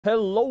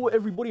Hello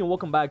everybody and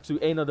welcome back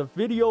to another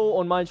video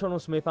on my channel,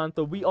 Smith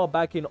Panther. We are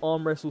back in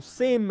Arm Wrestle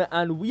Sim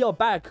and we are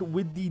back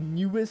with the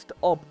newest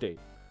update.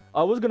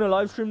 I was going to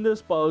live stream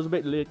this, but I was a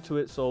bit late to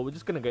it, so we're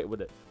just going to get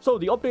with it. So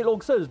the update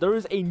log says there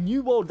is a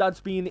new world that's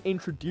been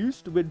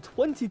introduced with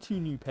 22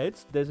 new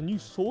pets. There's a new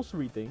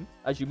sorcery thing,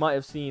 as you might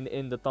have seen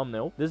in the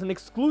thumbnail. There's an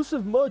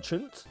exclusive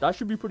merchant. That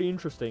should be pretty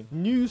interesting.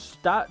 New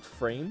stat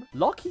frame,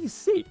 lucky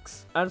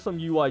 6, and some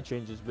UI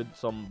changes with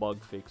some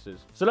bug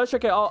fixes. So let's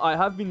check it out. I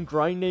have been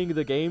grinding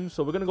the game,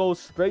 so we're going to go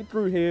straight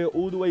through here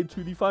all the way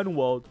to the final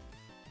world.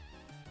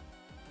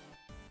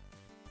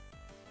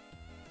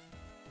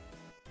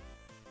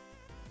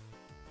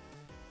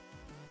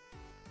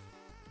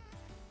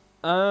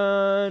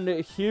 And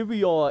here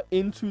we are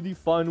into the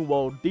final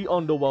world, the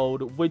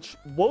underworld, which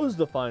was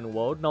the final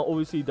world. Now,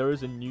 obviously, there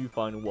is a new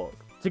final world.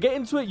 To get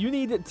into it, you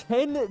need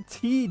 10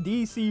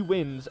 TDC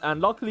wins.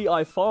 And luckily,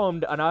 I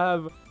farmed and I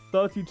have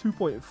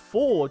 32.4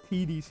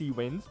 TDC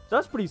wins. So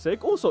that's pretty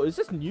sick. Also, is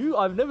this new?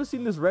 I've never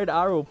seen this red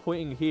arrow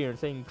pointing here and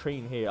saying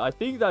train here. I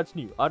think that's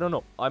new. I don't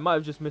know. I might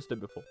have just missed it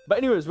before. But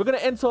anyways, we're going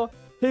to enter.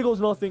 Here goes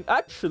nothing.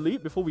 Actually,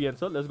 before we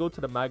enter, let's go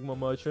to the magma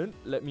merchant.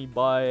 Let me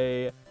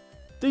buy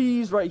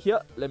these right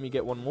here. Let me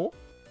get one more.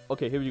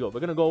 Okay, here we go. We're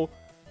gonna go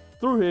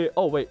through here.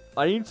 Oh wait,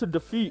 I need to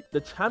defeat the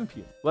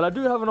champion. Well, I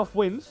do have enough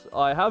wins.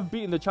 I have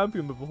beaten the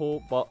champion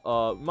before, but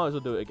might as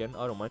well do it again.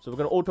 I don't mind. So we're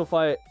gonna auto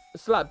fight,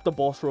 slap the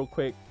boss real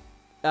quick,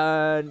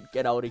 and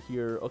get out of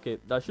here. Okay,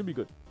 that should be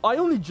good. I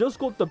only just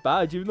got the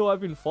badge, even though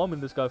I've been farming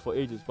this guy for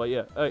ages. But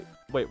yeah, hey,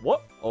 wait,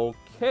 what?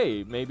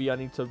 Okay, maybe I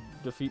need to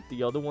defeat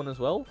the other one as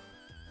well.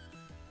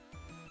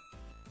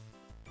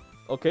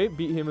 Okay,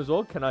 beat him as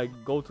well. Can I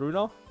go through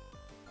now?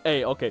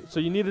 Hey, okay,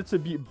 so you needed to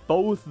beat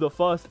both the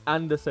first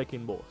and the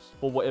second boss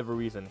for whatever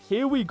reason.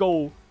 Here we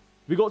go.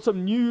 We got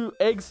some new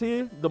eggs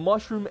here. The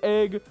mushroom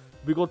egg.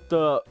 We got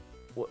the...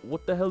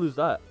 What the hell is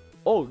that?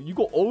 Oh, you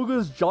got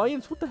Ogre's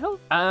Giants? What the hell?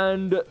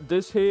 And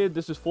this here,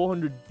 this is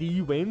 400 D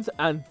wins.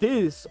 And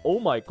this, oh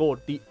my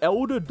god, the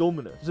Elder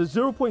Dominus. It's a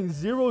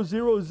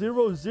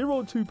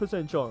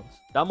 0.00002% chance.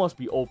 That must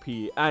be OP.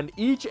 And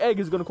each egg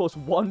is going to cost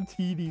 1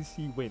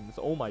 TDC wins.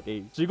 Oh my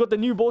days. So you got the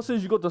new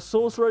bosses. You got the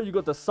Sorcerer. You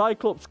got the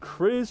Cyclops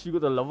Chris. You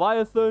got the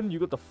Leviathan. You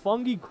got the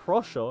Fungi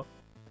Crusher.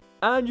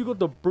 And you got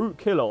the Brute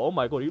Killer. Oh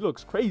my god, he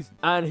looks crazy.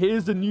 And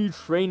here's the new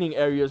training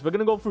areas. We're going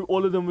to go through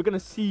all of them. We're going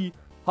to see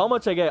how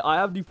much I get. I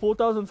have the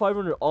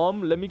 4,500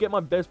 arm. Let me get my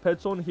best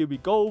pets on. Here we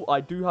go.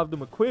 I do have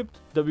them equipped.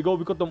 There we go.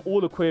 We got them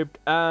all equipped.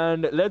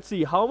 And let's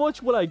see. How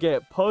much will I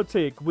get per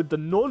tick with the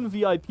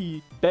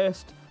non-VIP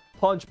best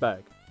punch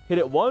bag? Hit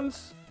it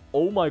once.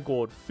 Oh my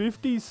god.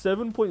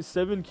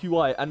 57.7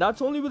 QI. And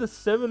that's only with a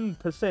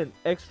 7%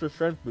 extra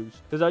strength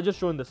boost, because I just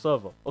joined the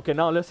server. Okay,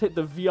 now let's hit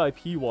the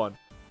VIP one.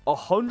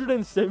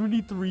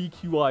 173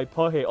 QI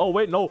per hit. Oh,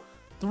 wait, no.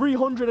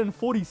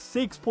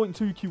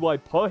 346.2 QI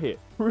per hit.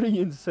 Pretty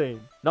insane.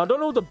 Now, I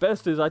don't know what the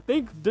best is. I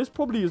think this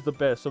probably is the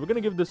best. So we're going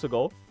to give this a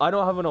go. I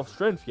don't have enough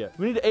strength yet.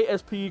 We need 8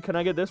 SP. Can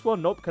I get this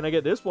one? Nope. Can I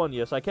get this one?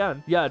 Yes, I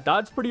can. Yeah,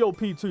 that's pretty OP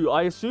too.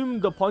 I assume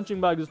the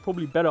punching bag is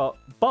probably better.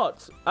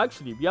 But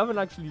actually, we haven't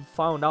actually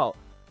found out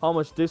how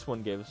much this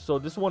one gives. So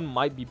this one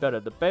might be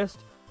better. The best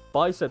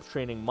biceps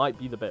training might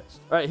be the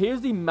best. All right, here's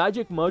the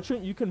magic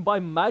merchant. You can buy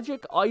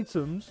magic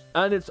items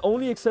and it's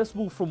only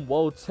accessible from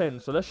world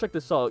 10. So let's check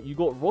this out. You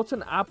got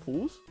rotten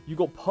apples, you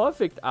got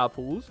perfect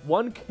apples,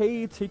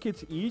 1k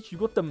tickets each. You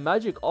got the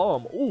magic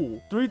arm.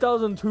 Oh,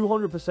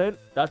 3,200%.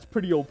 That's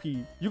pretty OP.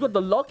 You got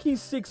the lucky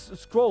 6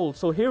 scroll.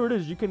 So here it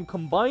is. You can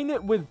combine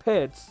it with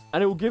pets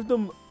and it will give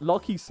them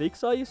lucky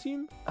 6, I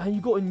assume. And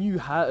you got a new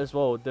hat as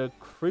well, the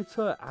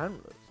critter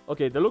antlers.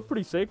 Okay, they look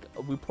pretty sick.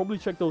 We'll probably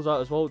check those out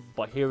as well.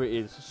 But here it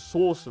is.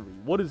 Sorcery.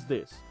 What is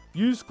this?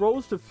 Use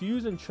scrolls to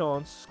fuse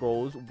enchant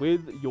scrolls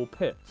with your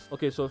pets.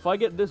 Okay, so if I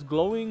get this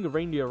glowing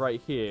reindeer right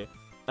here,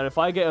 and if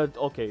I get a...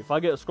 Okay, if I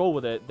get a scroll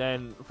with it,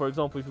 then, for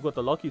example, if you've got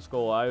the lucky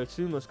scroll, I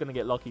assume it's going to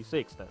get lucky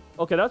 6 then.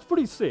 Okay, that's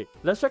pretty sick.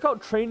 Let's check out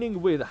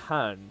training with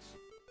hands.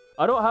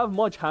 I don't have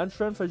much hand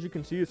strength, as you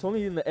can see. It's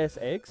only in the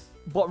SX.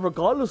 But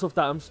regardless of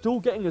that, I'm still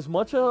getting as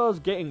much as I was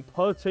getting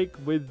per tick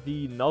with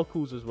the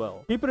knuckles as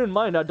well. Keep it in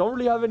mind, I don't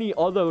really have any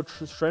other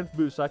strength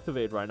boosts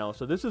activated right now.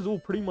 So this is all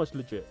pretty much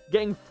legit.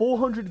 Getting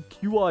 400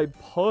 QI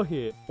per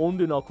hit on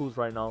the knuckles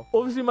right now.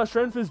 Obviously, my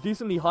strength is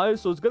decently high,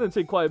 so it's going to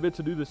take quite a bit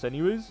to do this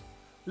anyways.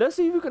 Let's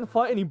see if we can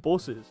fight any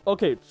bosses.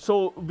 Okay,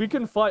 so we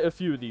can fight a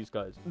few of these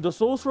guys. The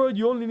Sorcerer,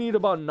 you only need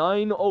about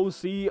 9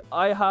 OC.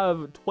 I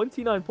have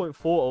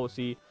 29.4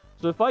 OC.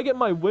 So if I get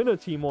my winner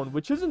team on,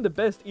 which isn't the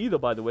best either,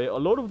 by the way. A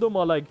lot of them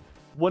are like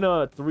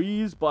winner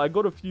 3s, but I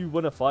got a few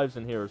winner 5s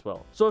in here as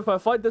well. So if I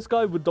fight this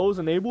guy with those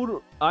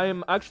enabled, I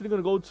am actually going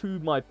to go to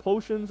my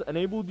potions,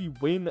 enable the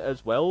win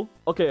as well.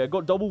 Okay, I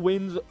got double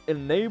wins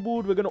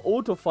enabled. We're going to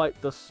auto fight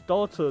the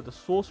starter, the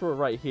Sorcerer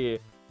right here.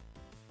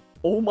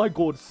 Oh my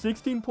god,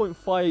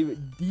 16.5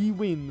 D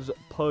wins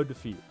per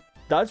defeat.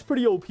 That's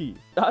pretty OP.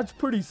 That's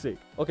pretty sick.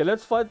 Okay,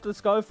 let's fight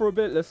this guy for a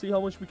bit. Let's see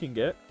how much we can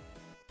get.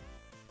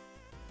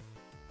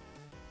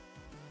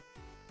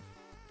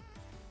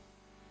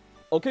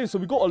 Okay, so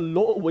we got a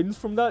lot of wins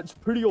from that. It's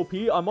pretty OP.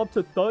 I'm up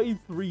to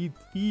 33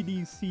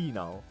 TDC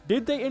now.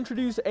 Did they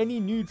introduce any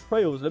new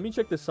trails? Let me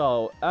check this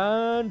out.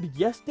 And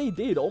yes, they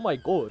did. Oh my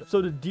god.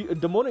 So the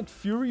Demonic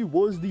Fury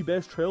was the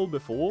best trail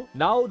before.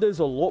 Now there's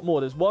a lot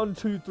more. There's 1,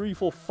 2, 3,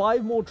 4,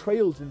 5 more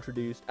trails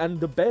introduced. And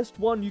the best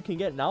one you can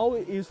get now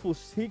is for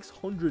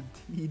 600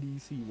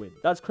 TDC win.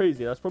 That's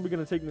crazy. That's probably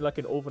going to take me like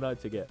an overnight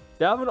to get.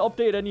 They haven't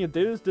updated any of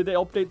this. Did they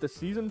update the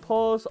season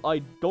pass?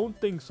 I don't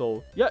think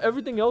so. Yeah,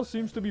 everything else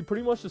seems to be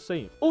pretty much the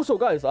same. Also,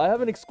 guys, I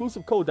have an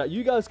exclusive code that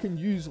you guys can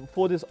use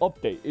for this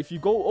update. If you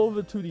go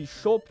over to the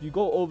shop, you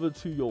go over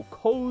to your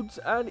codes,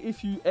 and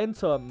if you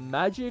enter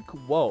Magic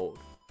World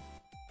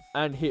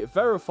and hit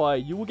verify,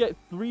 you will get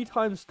 3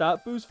 times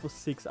stat boost for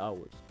 6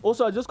 hours.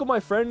 Also, I just got my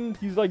friend,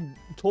 he's like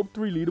top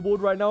 3 leaderboard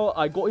right now.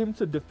 I got him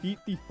to defeat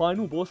the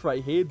final boss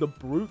right here, the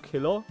Brute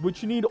Killer,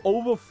 which you need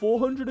over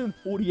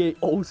 448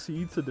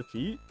 OC to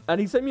defeat. And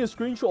he sent me a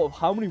screenshot of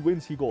how many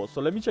wins he got. So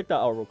let me check that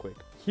out real quick.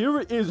 Here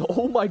it is.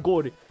 Oh my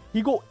god.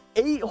 He got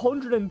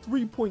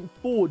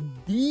 803.4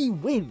 D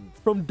wins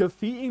from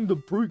defeating the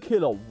Brute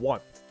Killer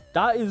once.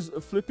 That is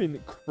flipping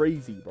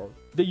crazy, bro.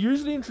 They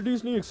usually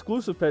introduce new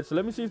exclusive pets, so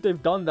let me see if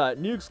they've done that.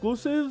 New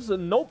exclusives?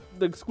 Nope.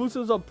 The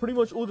exclusives are pretty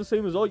much all the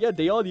same as well. Yeah,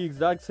 they are the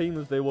exact same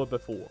as they were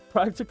before.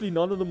 Practically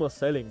none of them are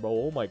selling, bro.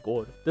 Oh my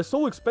god. They're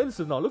so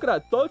expensive now. Look at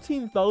that.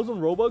 13,000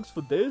 Robux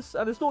for this,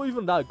 and it's not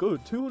even that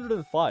good.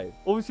 205.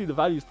 Obviously, the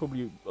value is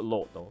probably a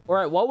lot, though. All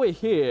right, while we're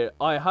here,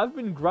 I have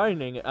been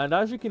grinding, and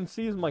as you can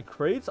see in my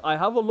crates, I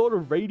have a lot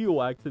of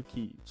radioactive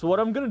keys. So what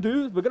I'm going to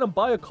do is we're going to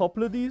buy a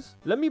couple of these.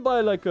 Let me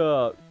buy like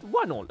a...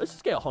 Why not? Let's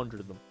just get 100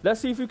 of them. Let's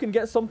see if we can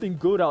get something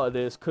good out of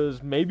this,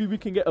 because maybe we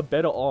can get a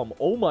better arm.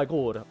 Oh my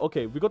god.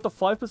 Okay, we got the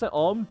 5%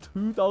 arm,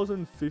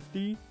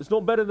 2050. It's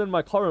not better than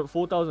my current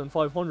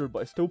 4500, but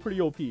it's still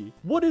pretty OP.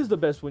 What is the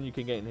best one you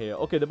can get in here?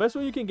 Okay, the best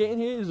one you can get in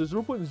here is a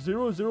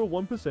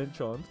 0.001%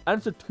 chance, and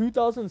it's a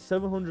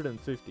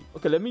 2750.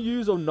 Okay, let me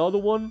use another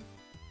one.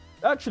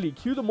 Actually,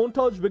 cue the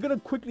montage. We're gonna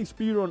quickly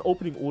speedrun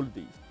opening all of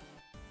these.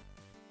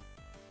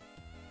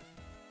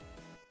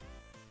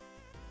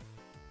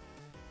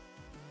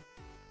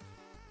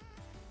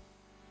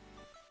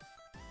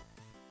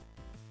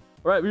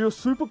 Alright, we were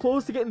super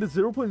close to getting the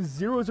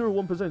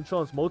 0.001%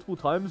 chance multiple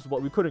times,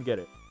 but we couldn't get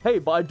it. Hey,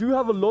 but I do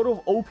have a lot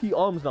of OP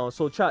arms now,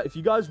 so chat, if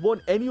you guys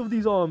want any of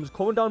these arms,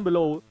 comment down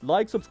below,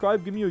 like,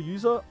 subscribe, give me your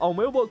user. I'll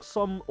mailbox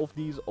some of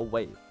these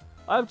away.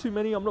 I have too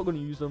many, I'm not going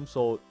to use them,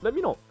 so let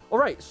me know.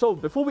 Alright, so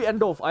before we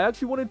end off, I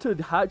actually wanted to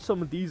hatch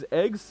some of these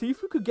eggs, see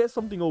if we could get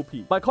something OP.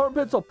 My current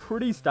pets are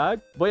pretty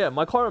stacked, but yeah,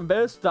 my current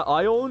best that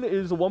I own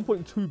is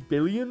 1.2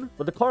 billion,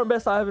 but the current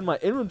best I have in my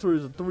inventory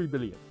is 3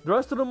 billion. The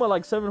rest of them are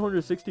like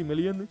 760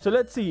 million. So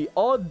let's see,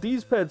 are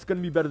these pets going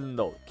to be better than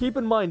those? Keep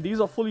in mind,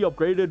 these are fully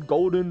upgraded,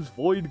 Goldens,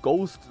 Void,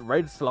 Ghosts,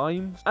 Red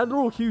Slimes, and they're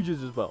all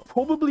huges as well.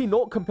 Probably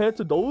not compared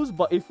to those,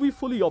 but if we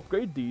fully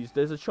upgrade these,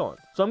 there's a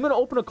chance. So I'm going to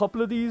open a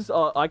couple of these.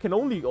 I can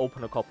only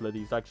open a couple of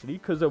these actually,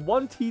 because they're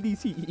 1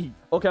 TDC each.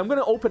 Okay, I'm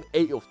gonna open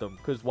 8 of them,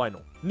 because why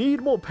not?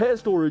 Need more pet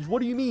storage?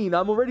 What do you mean?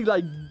 I'm already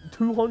like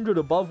 200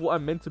 above what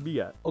I'm meant to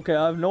be at. Okay,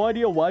 I have no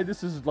idea why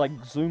this is like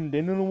zoomed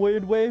in a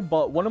weird way,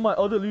 but one of my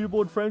other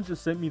leaderboard friends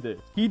just sent me this.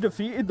 He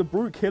defeated the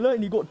Brute Killer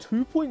and he got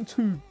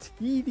 2.2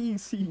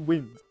 TDC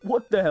wins.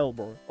 What the hell,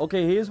 bro?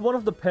 Okay, here's one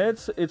of the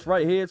pets. It's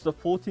right here. It's the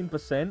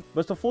 14%. But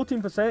it's the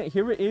 14%.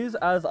 Here it is,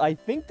 as I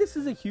think this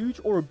is a huge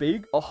or a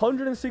big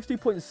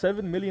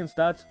 160.7 million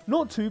stats.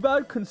 Not too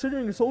bad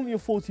considering it's only a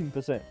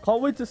 14%.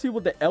 Can't wait to see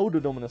what the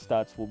Elder Dominus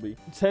stats will be.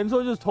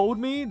 Tenzo just told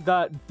me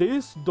that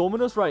this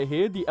Dominus right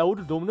here, the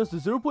Elder Dominus,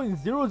 is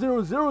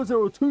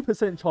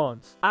 0.00002%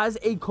 chance as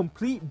a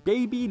complete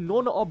baby,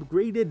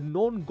 non-upgraded,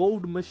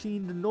 non-gold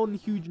machined,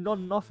 non-huge,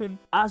 non-nothing.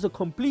 As a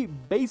complete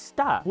base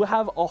stat, will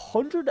have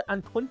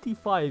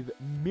 125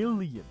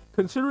 million.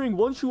 Considering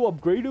once you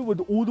upgrade it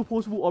with all the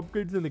possible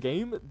upgrades in the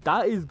game,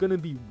 that is gonna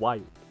be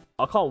wild.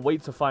 I can't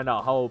wait to find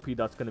out how OP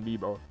that's going to be,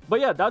 bro. But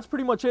yeah, that's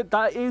pretty much it.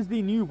 That is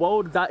the new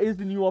world. That is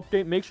the new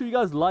update. Make sure you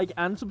guys like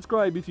and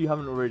subscribe if you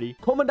haven't already.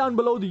 Comment down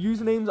below the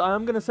usernames. I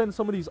am going to send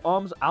some of these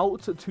arms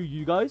out to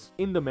you guys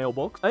in the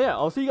mailbox. And yeah,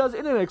 I'll see you guys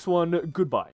in the next one. Goodbye.